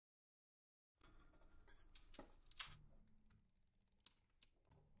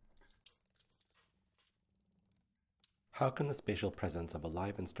How can the spatial presence of a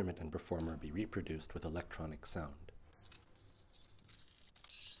live instrument and performer be reproduced with electronic sound?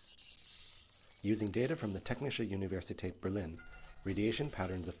 Using data from the Technische Universität Berlin, radiation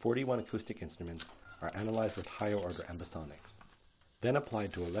patterns of 41 acoustic instruments are analyzed with higher-order ambisonics, then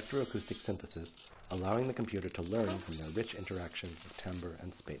applied to electroacoustic synthesis, allowing the computer to learn from their rich interactions of timbre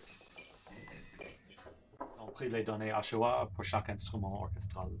and space. On pris les données HOA pour chaque instrument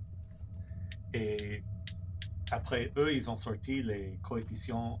orchestral. Et après eux, ils ont sorti les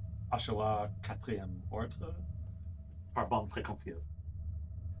coefficients HOA quatrième ordre par bande fréquentielle.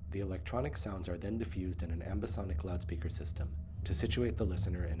 The electronic sounds are then diffused in an ambisonic loudspeaker system to situate the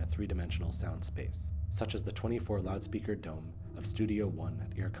listener in a three-dimensional sound space, such as the 24 loudspeaker dome of Studio One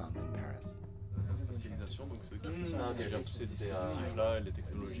at IRCAM in Paris. Spatialisation, donc ceux qui gèrent tous ces dispositifs-là et les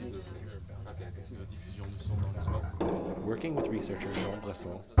technologies de diffusion du son dans l'espace. Working with researcher Jean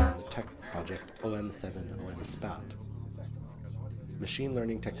Bresson on the tech project om-7 om-spat, machine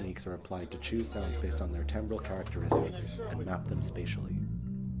learning techniques are applied to choose sounds based on their timbral characteristics and map them spatially.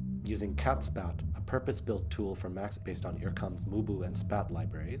 Using CatSpat, a purpose-built tool for Macs based on IRCAM's Mubu and Spat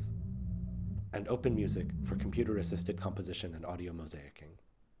libraries, and OpenMusic for computer-assisted composition and audio mosaicing.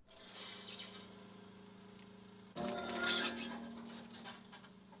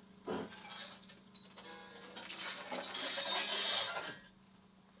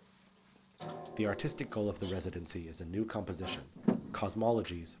 The artistic goal of the residency is a new composition,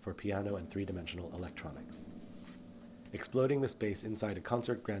 Cosmologies for piano and three-dimensional electronics, exploding the space inside a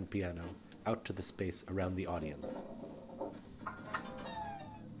concert grand piano out to the space around the audience,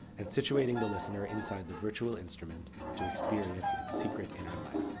 and situating the listener inside the virtual instrument to experience its secret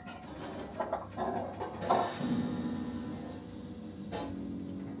inner life.